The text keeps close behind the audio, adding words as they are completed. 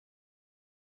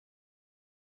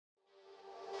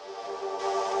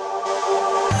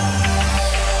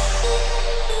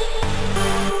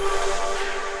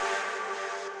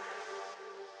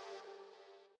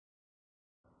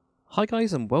Hi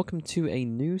guys, and welcome to a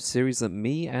new series that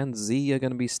me and Z are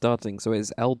going to be starting. So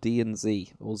it's LD and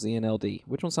Z, or Z and LD.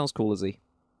 Which one sounds cooler, Z?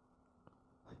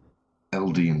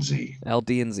 LD and Z. LD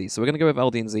and Z. So we're going to go with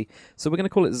LD and Z. So we're going to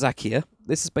call it Zakia.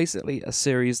 This is basically a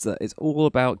series that is all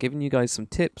about giving you guys some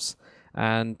tips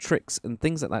and tricks and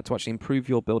things like that to actually improve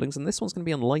your buildings. And this one's going to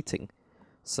be on lighting.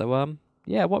 So,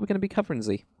 yeah, what are we going to be covering,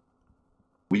 Z?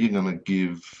 We are going to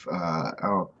give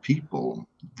our people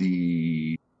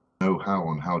the know-how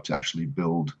on how to actually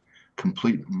build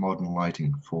complete modern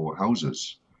lighting for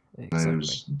houses in Exactly.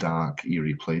 those dark,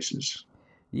 eerie places.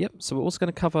 Yep, so we're also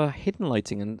going to cover hidden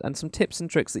lighting and some tips and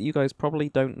tricks that you guys probably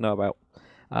don't know about.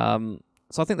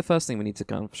 So I think the first thing we need to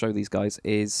kind of show these guys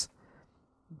is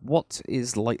what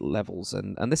is light levels,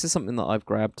 and this is something that I've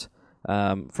grabbed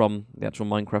from the actual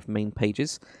Minecraft main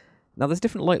pages. Now, there's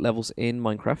different light levels in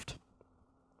Minecraft.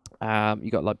 You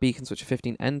got like beacons, which are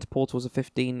 15, end portals are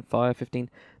 15, fire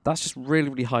 15. That's just really,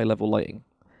 really high level lighting.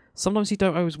 Sometimes you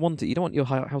don't always want it. You don't want your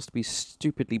house to be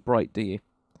stupidly bright, do you?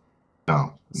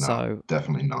 No, So,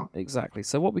 definitely not. exactly.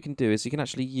 So what we can do is you can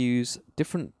actually use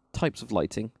different types of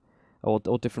lighting or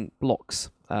different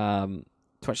blocks to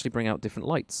actually bring out different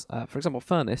lights. For example,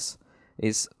 furnace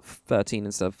is 13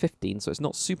 instead of 15, so it's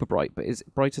not super bright, but it's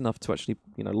bright enough to actually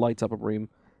light up a room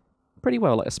pretty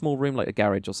well, like a small room, like a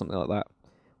garage or something like that,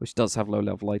 which does have low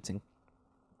level lighting.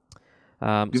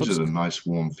 Gives it a nice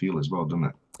warm feel as well, doesn't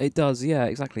it? It does, yeah,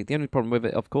 exactly. The only problem with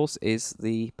it, of course, is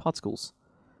the particles.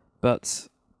 But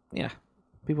yeah,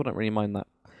 people don't really mind that.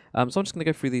 So I'm just going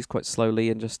to go through these quite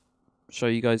slowly and just show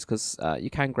you guys, because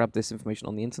you can grab this information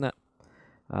on the internet.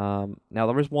 Now,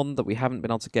 there is one that we haven't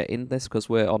been able to get in this because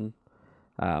we're on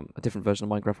a different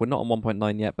version of Minecraft. We're not on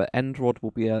 1.9 yet, but End Rod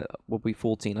will be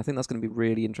 14. I think that's going to be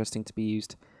really interesting to be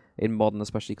used in modern,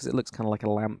 especially because it looks kind of like a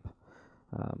lamp.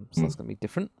 So that's going to be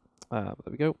different. There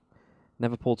we go.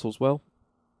 Nether Portal as well.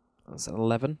 That's an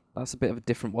 11. That's a bit of a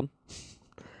different one.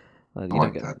 I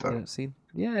like that though. You don't see.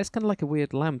 Yeah, it's kind of like a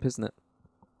weird lamp, isn't it?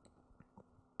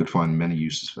 Could find many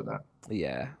uses for that.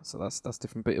 Yeah, so that's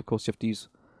different. But of course, you have to use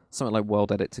something like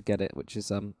World Edit to get it, which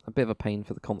is a bit of a pain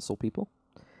for the console people.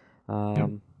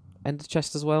 Ender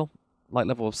chest as well, light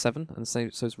level of 7, and so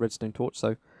is redstone torch.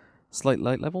 So slight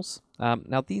light levels.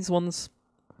 Now these ones,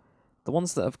 the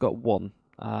ones that have got 1,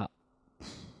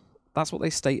 that's what they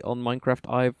state on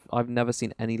Minecraft. I've never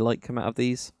seen any light come out of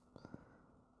these.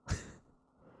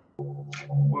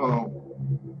 Well,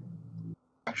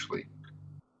 actually,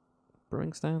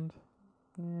 Brewing stand.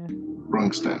 Yeah.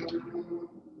 rung stand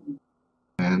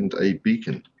and a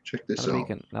beacon. Check this And a out.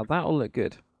 beacon. Now that'll look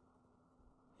good.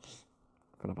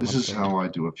 This is how I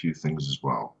do a few things as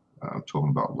well. I'm talking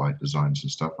about light designs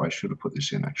and stuff. I should have put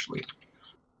this in actually.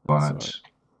 But right.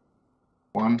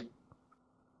 1,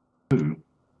 2,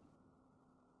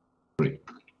 3.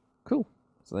 Cool.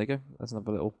 So there you go. That's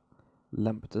another little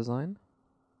lamp design.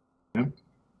 Yep.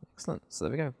 Excellent. So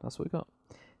there we go. That's what we got.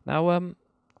 Now,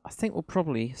 I think we'll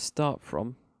probably start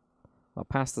from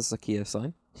past the Zakia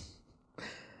sign.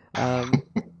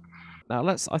 Now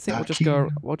I think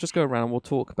we'll just go around and we'll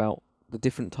talk about the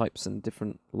different types and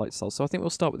different light styles. So I think we'll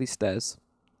start with these stairs.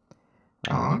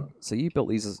 So you built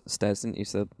these stairs, didn't you?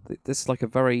 So this is like a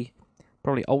very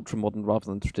probably ultra modern rather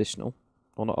than traditional,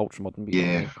 or not ultra modern. But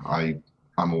yeah,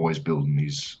 I'm always building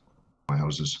these my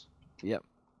houses. Yep.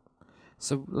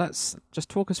 So let's just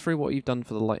talk us through what you've done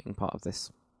for the lighting part of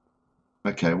this.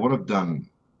 Okay, what I've done,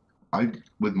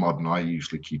 with modern, I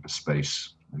usually keep a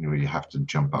space, and you have to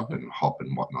jump up and hop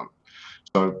and whatnot.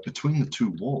 So between the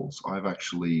two walls, I've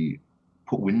actually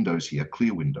put windows here,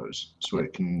 clear windows, so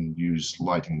it can use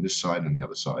lighting this side and the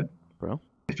other side. Bro.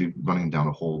 If you're running down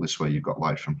a hall this way, you've got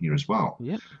light from here as well.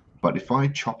 Yep. But if I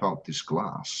chop out this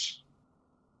glass,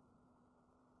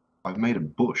 I've made a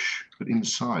bush, but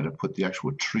inside I put the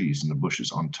actual trees and the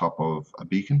bushes on top of a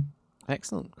beacon.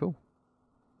 Excellent. Cool.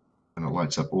 And it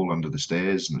lights up all under the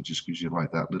stairs, and it just gives you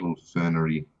like that little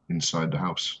fernery inside the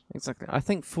house. Exactly. I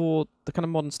think for the kind of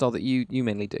modern style that you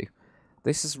mainly do,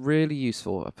 this is really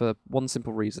useful for one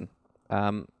simple reason.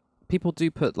 People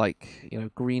do put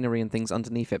greenery and things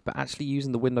underneath it, but actually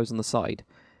using the windows on the side,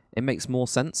 it makes more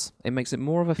sense. It makes it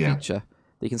more of a feature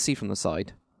that you can see from the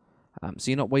side.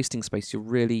 So you're not wasting space.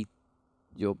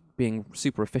 You're being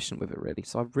super efficient with it, really.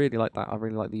 So I really like that. I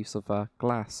really like the use of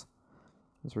glass.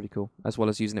 It's really cool, as well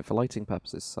as using it for lighting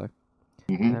purposes. So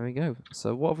there we go.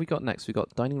 So what have we got next? We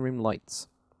got dining room lights.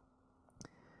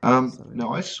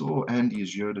 Now I saw Andy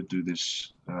Azurda do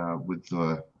this with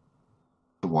the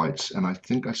whites, and I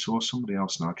think I saw somebody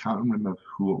else. Now I can't remember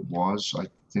who it was. I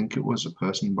think it was a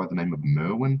person by the name of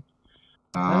Merwin.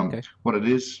 Okay. What it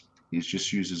is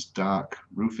just uses dark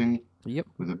roofing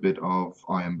with a bit of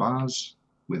iron bars,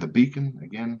 with a beacon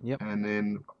again, Yep. and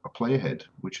then a player head,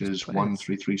 which Just is player heads.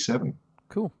 1337.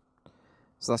 Cool.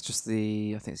 So that's just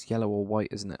the, I think it's yellow or white,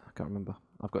 isn't it? I can't remember.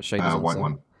 I've got shaders on. White So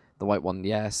one. the white one,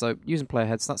 yeah. So using player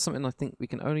heads, that's something I think we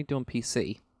can only do on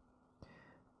PC.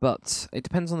 But it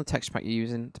depends on the texture pack you're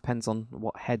using. Depends on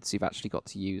what heads you've actually got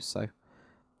to use. So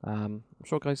I'm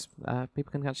sure, guys,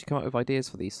 people can actually come up with ideas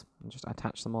for these and just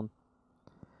attach them on.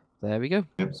 There we go.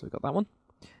 Yep. So we've got that one.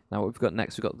 Now what we've got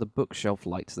next, we've got the bookshelf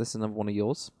light. So this is another one of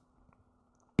yours.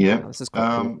 Yeah. This is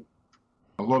quite cool.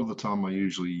 A lot of the time I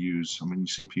usually use, I mean, you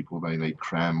see people, they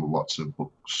cram lots of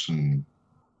books and,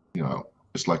 you know,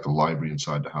 it's like a library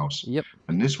inside the house. Yep.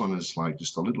 And this one is like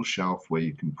just a little shelf where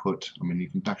you can put, I mean, you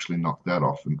can actually knock that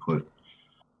off and put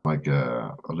like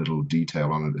a little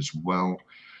detail on it as well.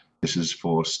 This is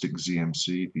for Stick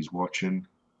ZMC, if he's watching.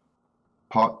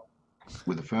 Pot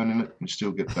with a fern in it, you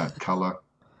still get that color.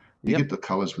 You get the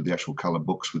colors with the actual color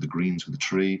books, with the greens, with the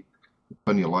tree.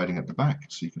 Plenty of lighting at the back,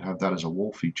 so you can have that as a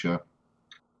wall feature.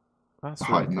 That's to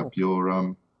really heighten cool. up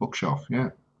your bookshelf. Yeah.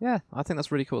 Yeah, I think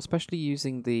that's really cool, especially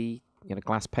using the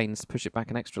glass panes to push it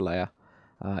back an extra layer.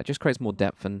 It just creates more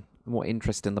depth and more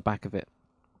interest in the back of it,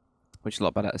 which is a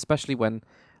lot better, especially when,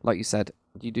 like you said,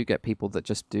 you do get people that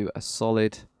just do a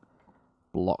solid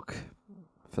block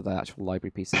for their actual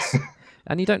library pieces.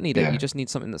 And you don't need it, you just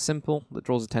need something that's simple, that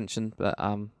draws attention, but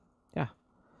yeah.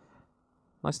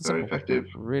 Nice and Very simple. effective.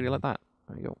 Really like that.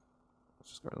 There you go. Let's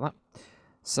just go to that.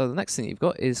 So the next thing you've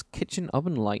got is kitchen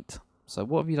oven light. So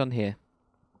what have you done here?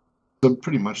 So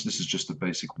pretty much this is just a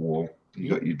basic wall. You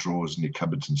got your drawers and your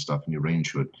cupboards and stuff and your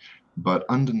range hood. But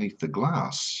underneath the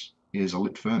glass is a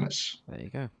lit furnace. There you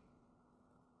go.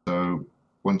 So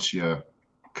once you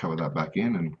cover that back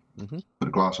in and put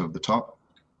a glass over the top,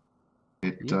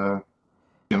 it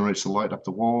generates the light up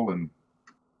the wall, and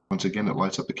once again it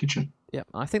lights up the kitchen. Yeah,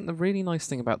 I think the really nice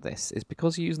thing about this is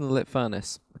because you're using the lit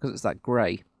furnace, because it's that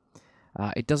grey,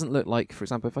 it doesn't look like, for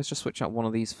example, if I just switch out one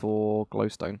of these for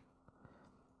glowstone,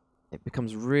 it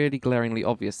becomes really glaringly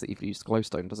obvious that you've used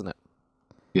glowstone, doesn't it?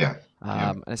 Yeah.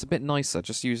 And it's a bit nicer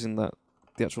just using the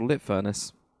actual lit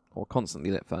furnace, or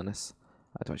constantly lit furnace,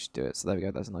 to actually do it. So there we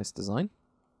go, there's a nice design.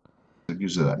 It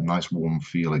gives it that nice warm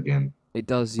feel again. It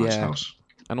does, nice yeah. House.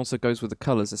 And also goes with the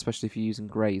colours, especially if you're using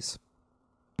greys.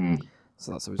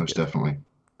 So that's always most good. definitely.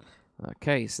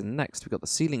 Okay, so next we've got the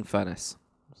ceiling furnace.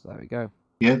 So there we go.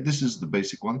 Yeah, this is the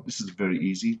basic one. This is very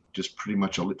easy. Just pretty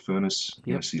much a lit furnace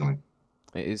in a ceiling.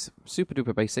 It is super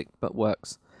duper basic, but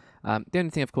works. The only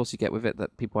thing, of course, you get with it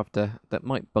that people have to, that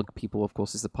might bug people, of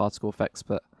course, is the particle effects.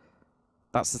 But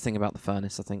that's the thing about the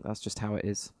furnace. I think that's just how it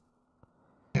is.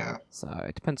 Yeah. So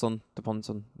it depends on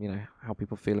how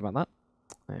people feel about that.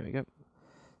 There we go.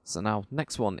 So now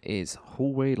next one is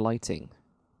hallway lighting.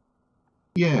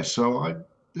 Yeah. So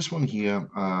this one here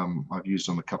I've used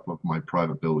on a couple of my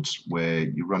private builds where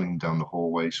you're running down the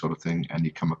hallway sort of thing, and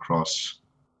you come across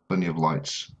plenty of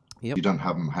lights. Yep. You don't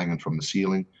have them hanging from the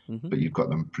ceiling, but you've got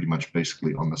them pretty much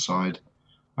basically on the side.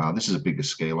 This is a bigger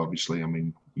scale, obviously. I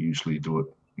mean, you usually do it,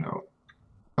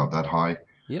 about that high.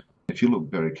 Yep. If you look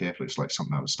very carefully, it's like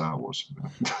something out of Star Wars.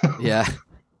 Yeah.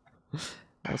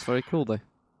 That's very cool, though.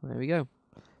 There we go.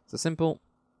 So simple.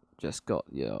 Just got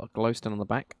your glowstone on the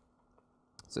back.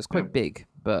 So it's quite big,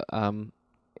 but it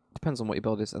depends on what your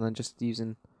build is, and then just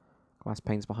using glass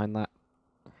panes behind that.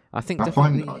 I think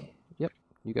definitely. Yep.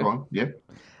 You go. Go on. Yep.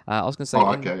 I was going to say.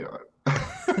 Okay. I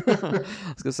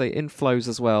was going to say in flows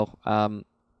as well. I'm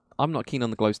not keen on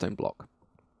the glowstone block,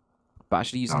 but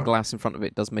actually using glass in front of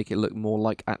it does make it look more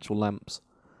like actual lamps.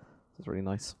 It's really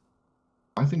nice.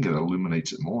 I think it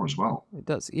illuminates it more as well. It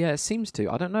does. Yeah, it seems to.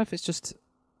 I don't know if it's just.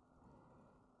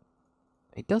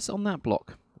 It does on that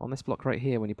block. On this block right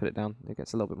here, when you put it down, it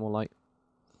gets a little bit more light.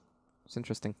 It's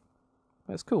interesting.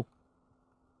 That's cool.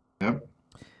 Yep.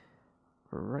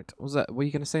 Right. Were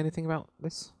you going to say anything about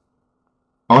this?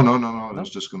 Oh, no. I was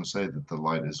just going to say that the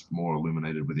light is more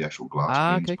illuminated with the actual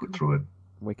glass panes put through it.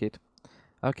 Wicked.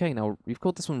 Okay, now you've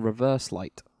called this one reverse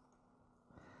light.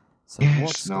 So yes.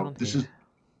 What's Now going on this here?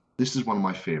 this is one of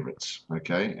my favorites.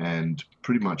 Okay, and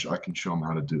pretty much I can show them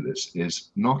how to do this.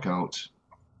 Is knock out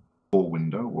a 4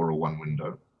 window or a 1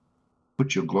 window.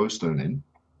 Put your glowstone in.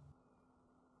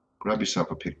 Grab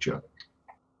yourself a picture.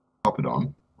 Pop it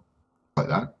on like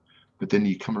that. But then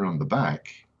you come around the back,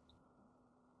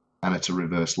 and it's a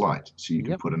reverse light. So you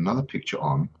can put another picture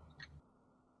on,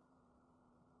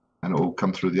 and it will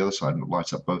come through the other side, and it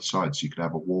lights up both sides. So you could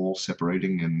have a wall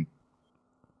separating, and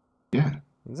yeah.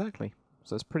 Exactly.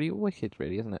 So it's pretty wicked,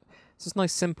 really, isn't it? It's just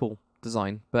nice, simple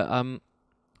design, but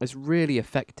it's really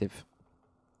effective.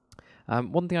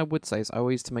 One thing I would say is I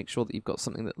always to make sure that you've got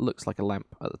something that looks like a lamp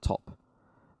at the top.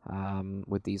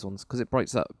 with these ones, because it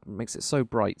brightens up, makes it so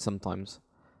bright sometimes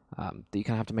that you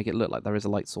kind of have to make it look like there is a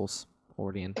light source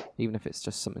already in, even if it's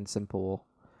just something simple,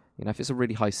 or if it's a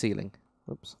really high ceiling.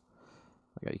 Oops.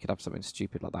 Okay, you could have something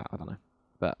stupid like that. I don't know,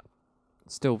 but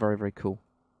still very, very cool.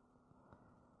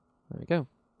 There we go.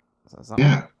 So that's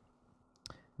that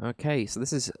one. Okay, so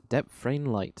this is depth frame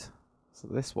light. So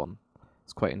this one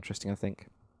is quite interesting, I think.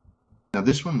 Now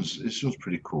this one's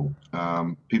pretty cool.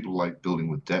 People like building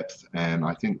with depth, and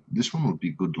I think this one would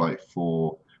be good, like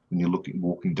for when you're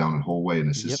walking down a hallway, and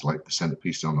this is like the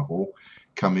centerpiece down the hall.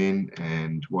 Come in,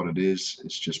 and what it is,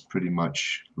 it's just pretty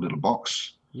much a little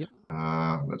box. Yep.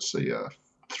 Let's see,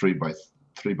 3 by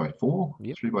 4.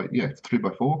 Yep. 3 by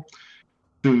 4.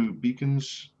 2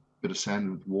 beacons, bit of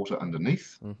sand with water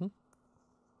underneath. Mm-hmm.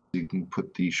 You can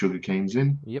put the sugar canes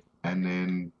in. Yep. And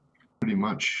then pretty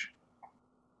much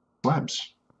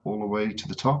slabs all the way to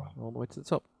the top. All the way to the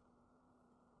top.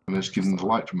 And it's giving the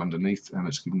light from underneath, and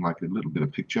it's giving like a little bit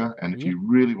of picture. And if you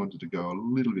really wanted to go a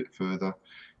little bit further,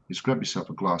 just grab yourself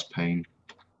a glass pane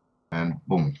and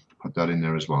boom, put that in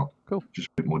there as well. Cool. Just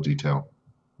a bit more detail.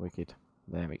 Wicked.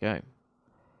 There we go.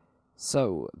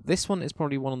 So this one is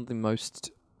probably one of the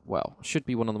most, well, should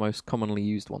be one of the most commonly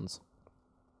used ones.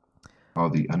 Oh,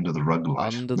 the under the rug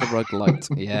light. Under the rug light.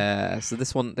 Yeah. So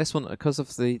this one, because of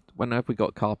whenever we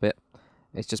got carpet,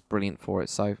 it's just brilliant for it.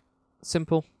 So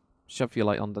simple, shove your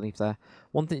light underneath there.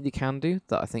 One thing you can do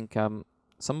that I think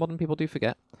some modern people do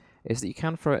forget is that you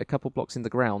can throw it a couple blocks in the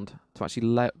ground to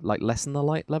actually lessen the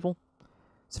light level.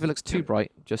 So if it looks too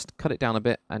bright, just cut it down a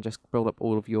bit and just build up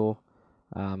all of your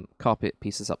carpet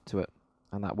pieces up to it,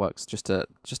 and that works just to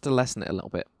lessen it a little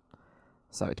bit.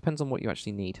 So it depends on what you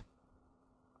actually need.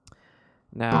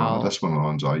 Now, that's one of the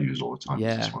ones I use all the time.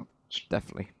 Yeah, this one.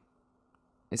 Definitely.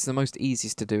 It's the most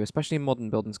easiest to do, especially in modern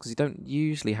buildings, because you don't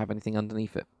usually have anything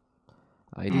underneath it.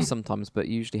 You do sometimes, but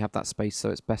usually have that space,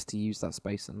 so it's best to use that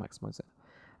space and maximize it.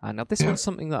 Now this one's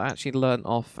something that I actually learned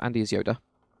off Andy as Yoda.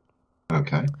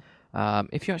 Okay.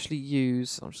 If you actually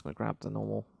use, I'm just going to grab the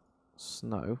normal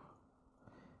snow.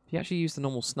 If you actually use the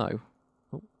normal snow,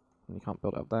 oh, you can't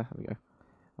build it up there. There we go.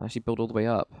 And actually build all the way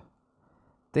up.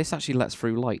 This actually lets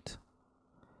through light.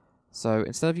 So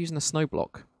instead of using a snow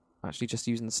block, actually just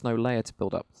using the snow layer to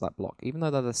build up that block, even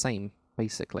though they're the same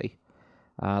basically,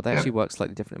 they actually work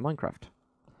slightly different in Minecraft.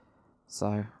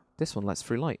 So this one lets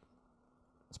through light.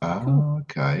 It's pretty cool.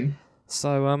 Okay.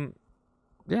 So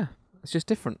yeah, it's just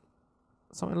different.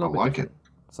 Something a little bit different.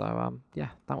 So yeah,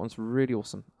 that one's really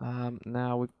awesome.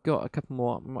 Now we've got a couple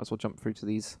more. We might as well jump through to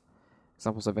these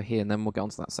examples over here, and then we'll get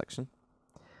onto that section.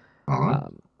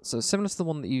 So similar to the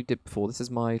one that you did before, this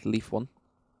is my leaf one.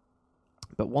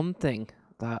 But one thing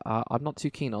that I'm not too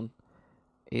keen on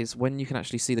is when you can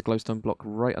actually see the glowstone block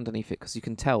right underneath it, because you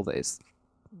can tell that it's,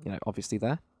 obviously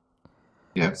there.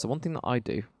 Yeah. So one thing that I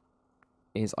do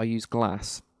is I use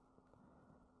glass.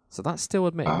 So that's still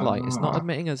emitting light. It's not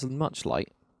emitting as much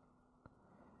light,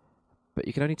 but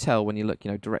you can only tell when you look,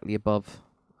 directly above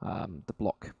the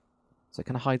block. So it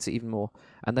kind of hides it even more.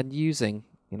 And then using,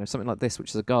 something like this,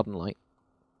 which is a garden light,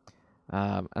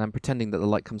 and then pretending that the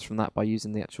light comes from that by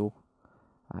using the actual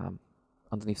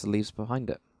underneath the leaves behind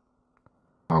it.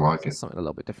 I like it. Something a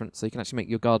little bit different. So you can actually make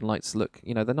your garden lights look,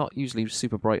 they're not usually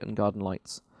super bright and garden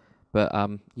lights, but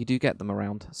you do get them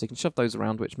around. So you can shove those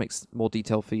around, which makes more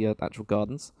detail for your actual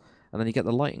gardens. And then you get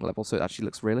the lighting level, so it actually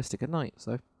looks realistic at night.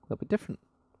 So a little bit different.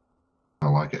 I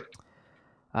like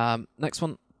it. Next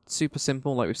one, super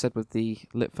simple, like we've said with the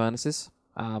lit furnaces.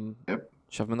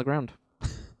 Shove them in the ground.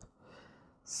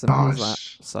 Simple as that.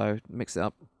 So mix it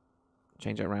up,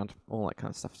 change it around, all that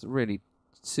kind of stuff. It's a really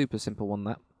super simple one,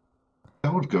 that.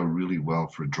 That would go really well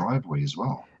for a driveway as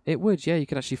well. It would, yeah. You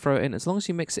could actually throw it in, as long as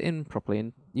you mix it in properly.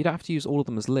 And you don't have to use all of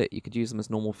them as lit. You could use them as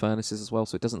normal furnaces as well,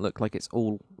 so it doesn't look like it's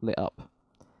all lit up.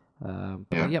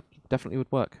 Yep, definitely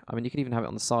would work. I mean, you could even have it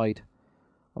on the side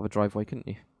of a driveway, couldn't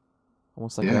you?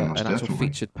 Almost like an actual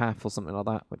featured path or something like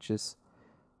that, which has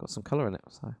got some colour in it,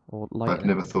 or light. I've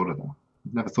never thought of that.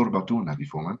 Never thought about doing that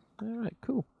before, man. All right,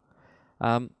 cool.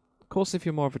 Of course, if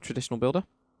you're more of a traditional builder,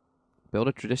 build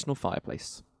a traditional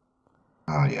fireplace.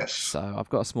 Yes. So I've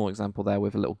got a small example there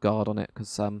with a little guard on it,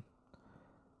 because well,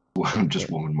 I'm just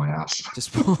warming my ass.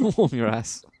 Just warm your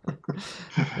ass.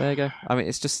 There you go. I mean,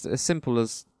 it's just as simple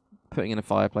as putting in a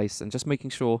fireplace and just making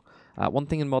sure. One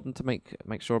thing in modern to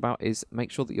make sure about is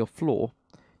make sure that your floor,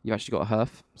 you've actually got a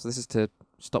hearth. So this is to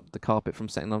stop the carpet from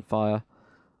setting on fire.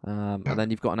 And then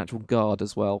you've got an actual guard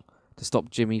as well to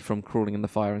stop Jimmy from crawling in the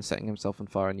fire and setting himself on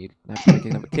fire, and you have to make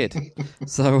another kid.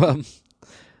 So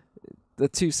the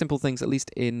two simple things, at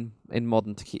least in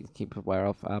modern, to keep aware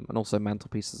of, and also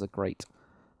mantelpieces are great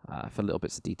for little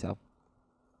bits of detail.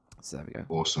 So there we go.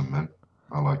 Awesome, man.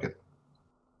 I like it.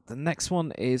 The next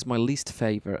one is my least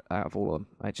favourite out of all of them,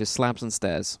 which is slabs and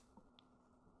stairs.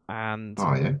 And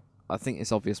Oh, yeah? I think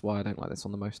it's obvious why I don't like this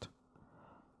one the most.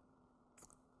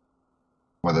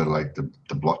 Whether like the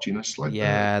blotchiness, like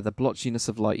Yeah, the blotchiness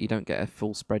of light, you don't get a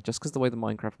full spread just because the way the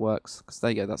Minecraft works. Because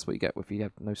there you go, that's what you get if you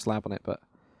have no slab on it, but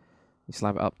you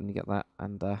slab it up and you get that.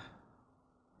 And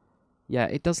yeah,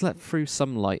 it does let through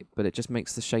some light, but it just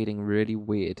makes the shading really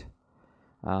weird.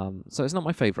 So it's not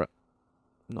my favourite,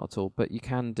 not at all. But you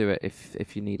can do it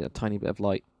if you need a tiny bit of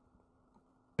light.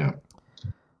 Yeah.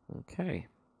 Okay,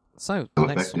 so still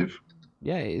the next effective. one,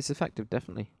 yeah, it is effective,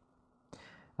 definitely.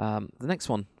 The next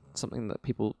one, something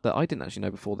that I didn't actually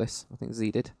know before this, I think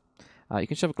Z did. You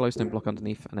can shove a glowstone block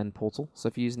underneath an end portal. So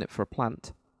if you're using it for a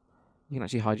plant, you can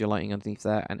actually hide your lighting underneath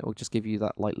there, and it will just give you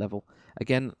that light level.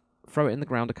 Again, throw it in the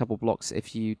ground a couple blocks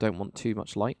if you don't want too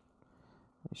much light.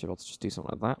 You should be able to just do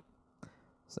something like that.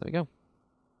 So there we go.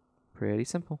 Pretty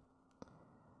simple.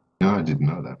 No, I didn't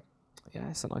know that. Yeah,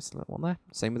 it's a nice little one there.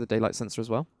 Same with the daylight sensor as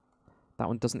well. That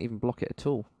one doesn't even block it at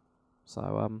all. So,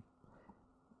 a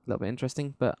little bit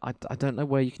interesting, but I don't know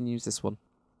where you can use this one.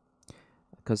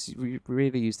 Because we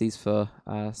really use these for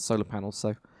solar panels,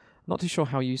 so not too sure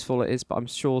how useful it is, but I'm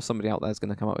sure somebody out there is going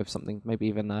to come up with something. Maybe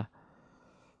even, I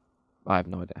have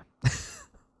no idea.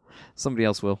 Somebody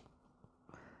else will.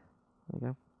 There you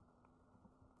go.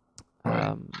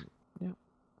 Right. Yeah.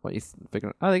 What are you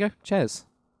figuring? Oh, there you go. Chairs.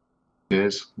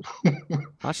 Cheers.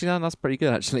 Actually, no, that's pretty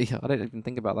good, actually. I didn't even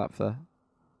think about that for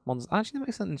monsters. Actually, that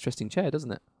makes an interesting chair,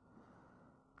 doesn't it?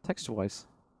 Texture-wise.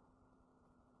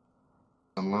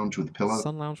 Sun lounge with pillow.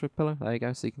 Sun lounge with pillow. There you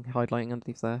go. So you can hide lighting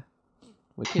underneath there.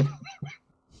 Wicked.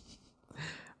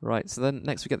 Right, so then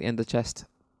next we get the ender chest.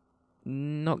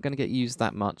 Not going to get used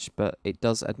that much, but it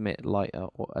does emit light.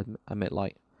 Emit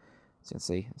light. As you can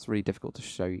see, it's really difficult to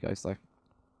show you guys, though.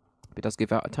 But it does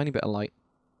give out a tiny bit of light.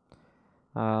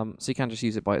 So you can just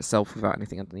use it by itself without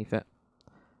anything underneath it.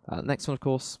 Next one, of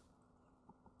course,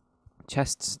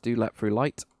 chests do let through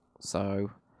light, so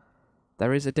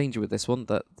there is a danger with this one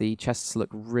that the chests look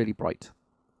really bright.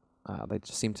 They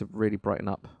just seem to really brighten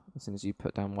up as soon as you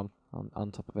put down one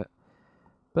on top of it.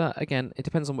 But again, it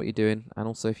depends on what you're doing, and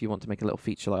also if you want to make a little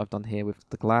feature like I've done here with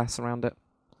the glass around it.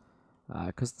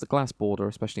 Because the glass border,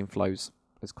 especially in flows,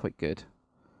 is quite good.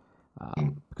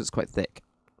 Because it's quite thick.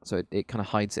 So it kind of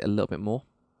hides it a little bit more.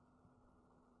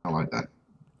 I like that.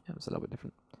 Yeah, it's a little bit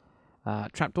different.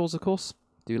 Trapdoors, of course,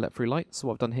 do let through light. So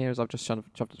what I've done here is I've just shoved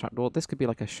a trapdoor. This could be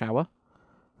like a shower,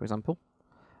 for example.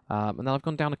 And then I've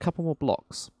gone down a couple more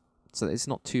blocks, so that it's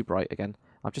not too bright again.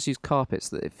 I've just used carpet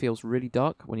so that it feels really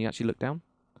dark when you actually look down.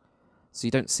 So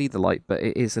you don't see the light, but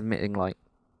it is emitting light.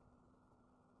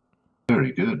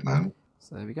 Very good, man.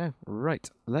 So there we go. Right,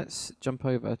 let's jump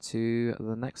over to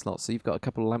the next lot. So you've got a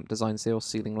couple of lamp designs here, or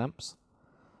ceiling lamps.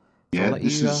 So Yeah, I'll let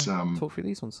this you is talk through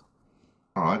these ones.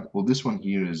 all right. Well, this one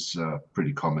here is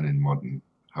pretty common in modern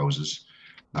houses.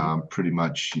 Pretty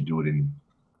much you do it in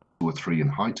 2 or 3 in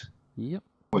height. Yep.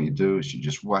 What you do is you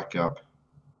just whack up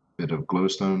a bit of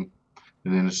glowstone,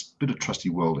 and then it's a bit of trusty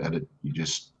world edit. You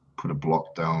just put a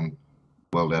block down,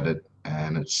 world edit,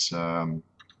 and it's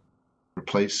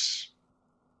replace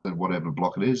whatever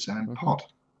block it is and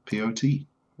pot, P-O-T.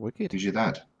 Wicked. Gives you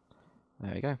that.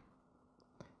 There you go.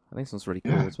 I think this one's really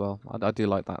cool as well. I do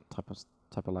like that type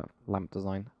of lamp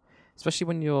design, especially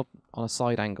when you're on a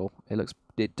side angle.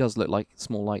 It does look like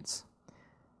small lights.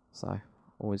 So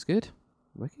always good.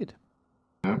 Wicked.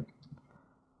 Yeah.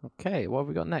 Okay, what have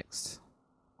we got next?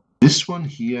 This one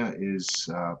here is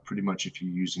pretty much if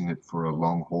you're using it for a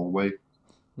long hallway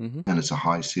and it's a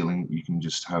high ceiling, you can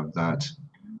just have that,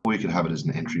 or you could have it as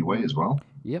an entryway as well.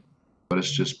 Yep. But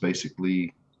it's just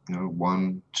basically,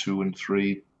 1, 2, and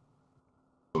 3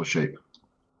 sort of shape.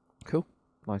 Cool.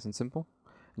 Nice and simple.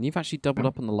 And you've actually doubled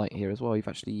up on the light here as well. You've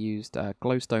actually used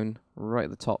glowstone right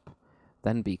at the top,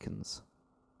 then beacons.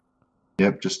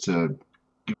 Yep, just to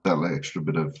give that extra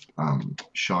bit of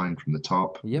shine from the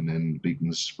top, and then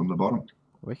beacons from the bottom.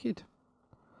 Wicked.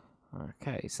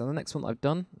 Okay, so the next one that I've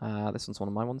done, this one's one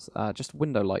of my ones, just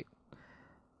window light.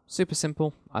 Super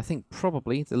simple. I think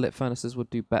probably the lit furnaces would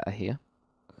do better here.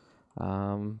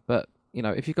 But,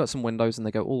 if you've got some windows and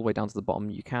they go all the way down to the bottom,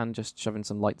 you can just shove in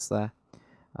some lights there.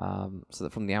 So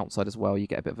that from the outside as well, you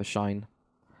get a bit of a shine.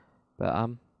 But,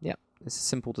 yeah, it's a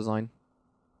simple design.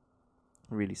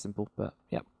 Really simple, but,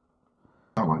 yeah.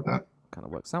 I like that. Kind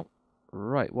of works out.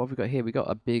 Right, what have we got here? We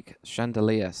got a big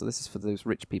chandelier. So this is for those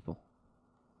rich people.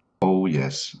 Oh,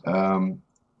 yes.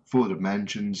 For the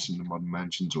mansions, and the modern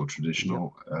mansions or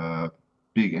traditional,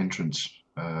 big entrance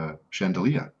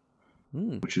chandelier,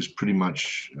 which is pretty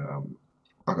much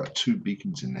I got 2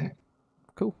 beacons in there.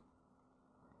 Cool.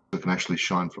 So it can actually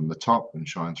shine from the top and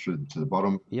shine through to the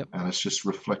bottom. Yep. And it's just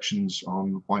reflections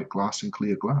on white glass and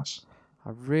clear glass.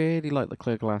 I really like the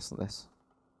clear glass on this.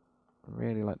 I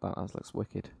really like that. That looks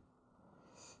wicked.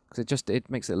 Because it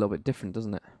makes it a little bit different,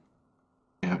 doesn't it?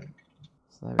 Yeah.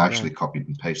 So there we I go. actually copied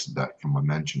and pasted that from my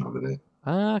mansion over there.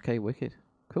 Ah, okay, wicked.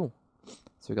 Cool.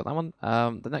 So we got that one.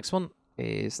 The next one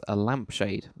is a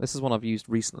lampshade. This is one I've used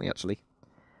recently, actually.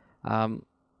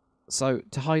 So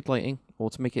to hide lighting, or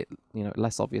to make it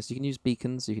less obvious, you can use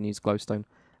beacons, you can use glowstone,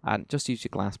 and just use your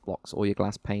glass blocks or your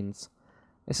glass panes.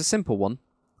 It's a simple one,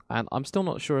 and I'm still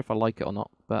not sure if I like it or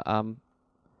not, but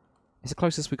it's the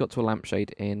closest we got to a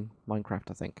lampshade in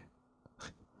Minecraft, I think.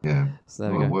 Yeah, So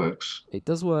there we go. It works. It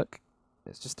does work.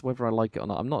 It's just whether I like it or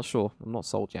not. I'm not sure. I'm not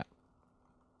sold yet.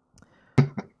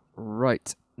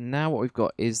 Right. Now what we've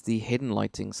got is the hidden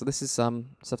lighting. So this is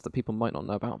stuff that people might not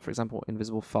know about. For example,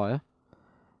 invisible fire.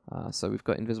 So we've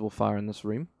got invisible fire in this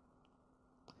room,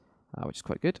 which is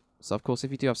quite good. So of course,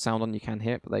 if you do have sound on, you can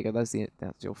hear it. But there you go. That's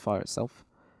your fire itself.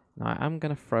 Now I am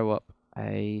going to throw up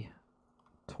a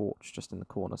torch just in the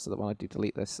corner so that when I do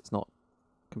delete this, it's not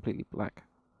completely black.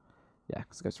 Yeah,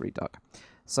 because it goes really dark.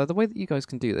 So the way that you guys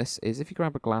can do this is if you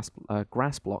grab a grass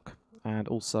block and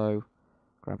also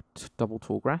grab double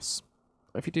tall grass.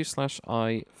 If you do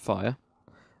 /I fire,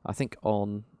 I think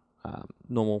on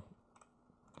normal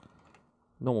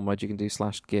mode you can do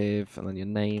 /give and then your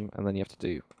name and then you have to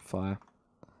do fire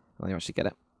and then you actually get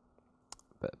it.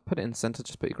 But put it in the center,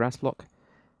 just put your grass block,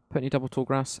 put in your double tall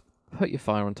grass, put your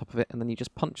fire on top of it, and then you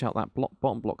just punch out that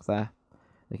bottom block there.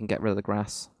 You can get rid of the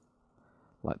grass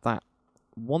like that.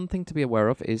 One thing to be aware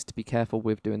of is to be careful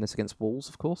with doing this against walls,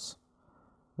 of course.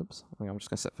 Oops, I think I'm just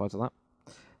going to set fire to that.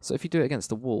 So if you do it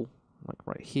against a wall, like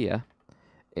right here,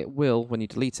 it will, when you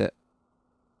delete it,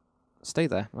 stay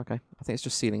there. Okay, I think it's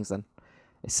just ceilings then.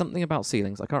 It's something about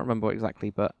ceilings. I can't remember exactly,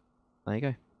 but there you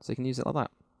go. So you can use it like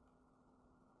that.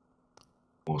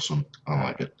 Awesome. I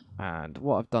like it. And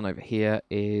what I've done over here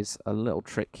is a little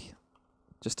trick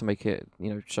just to make it,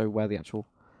 show where the actual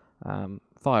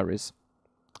fire is.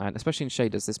 And especially in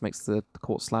shaders, this makes the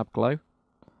quartz slab glow.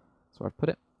 That's where I've put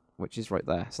it, which is right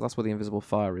there. So that's where the invisible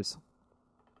fire is.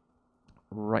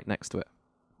 Right next to it.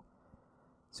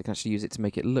 So you can actually use it to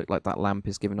make it look like that lamp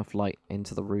is giving off light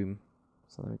into the room.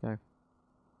 So there we go.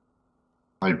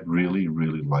 I really,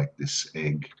 really like this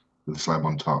egg with the slab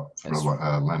on top for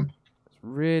a lamp. It's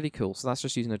really cool. So that's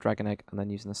just using a dragon egg and then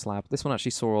using a slab. This one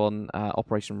actually saw on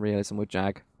Operation Realism with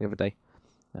Jag the other day.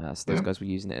 So those guys were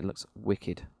using it. It looks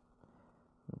wicked.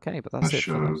 Okay, but that's it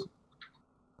for those.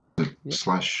 The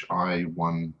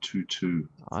 /I122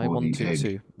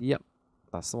 I122. Yep,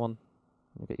 that's the one.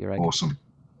 You get your egg. Awesome.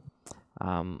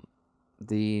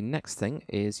 The next thing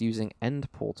is using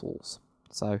end portals.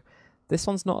 So this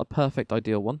one's not a perfect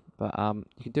ideal one, but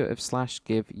you can do it with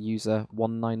 /give user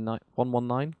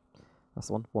 119. That's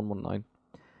the one, 119.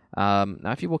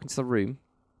 Now if you walk into the room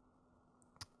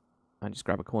and just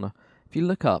grab a corner, if you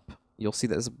look up, you'll see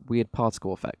that there's weird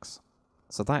particle effects.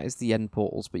 So that is the end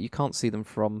portals, but you can't see them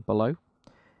from below.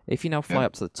 If you now fly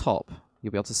up to the top,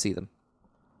 you'll be able to see them.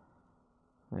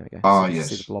 There we go. Ah, so you yes.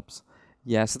 see the blobs.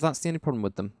 Yeah, so that's the only problem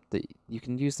with them, that you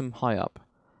can use them high up.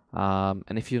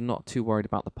 And if you're not too worried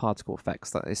about the particle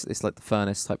effects, it's like the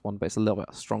furnace type one, but it's a little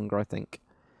bit stronger, I think,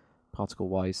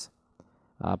 particle-wise.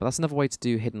 But that's another way to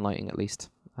do hidden lighting, at least.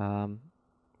 Yeah,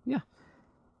 kind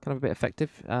of a bit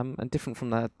effective and different from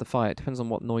the fire. It depends on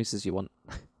what noises you want,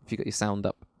 if you got your sound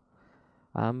up.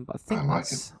 But I think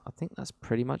that's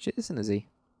pretty much it, isn't it, Z?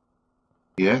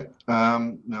 Yeah.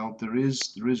 Now there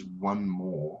is one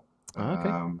more.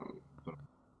 Okay.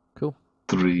 Cool.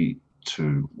 3,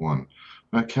 2, 1.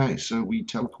 Okay, so we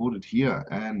teleported here,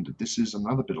 and this is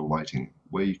another bit of lighting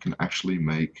where you can actually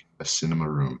make a cinema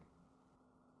room.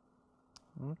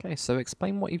 Okay, so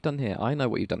explain what you've done here. I know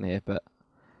what you've done here, but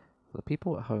for the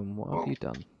people at home, what have you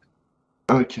done?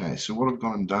 Okay, so what I've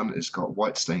gone and done is got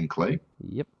white stained clay.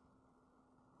 Yep.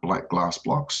 Black glass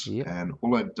blocks, and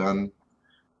all I've done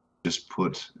is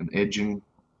put an edging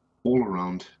all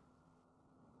around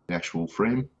the actual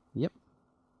frame. Yep.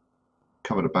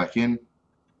 Covered it back in,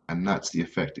 and that's the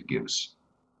effect it gives.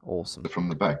 Awesome. So from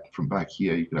back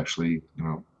here, you could actually,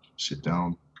 sit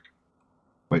down,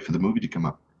 wait for the movie to come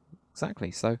up. Exactly.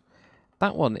 So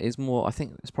that one is more, I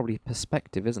think it's probably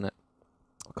perspective, isn't it?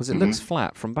 Because it looks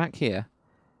flat from back here.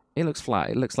 It looks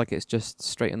flat. It looks like it's just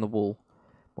straight in the wall.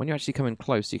 When you actually come in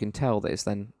close, you can tell that it's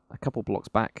then a couple blocks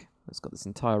back. It's got this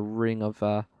entire ring of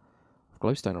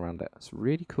glowstone around it. It's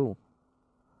really cool.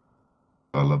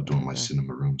 I love doing my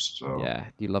cinema rooms. So yeah,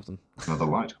 you love them. Another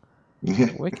light.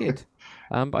 Yeah. Wicked.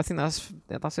 But I think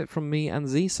that's it from me and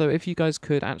Z. So if you guys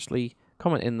could actually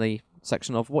comment in the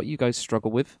section of what you guys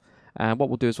struggle with, and what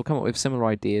we'll do is we'll come up with similar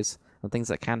ideas and things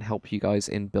that can help you guys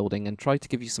in building, and try to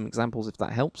give you some examples if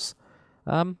that helps.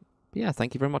 Yeah,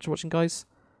 thank you very much for watching, guys.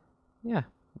 Yeah,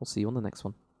 we'll see you on the next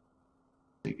one.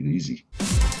 Take it easy.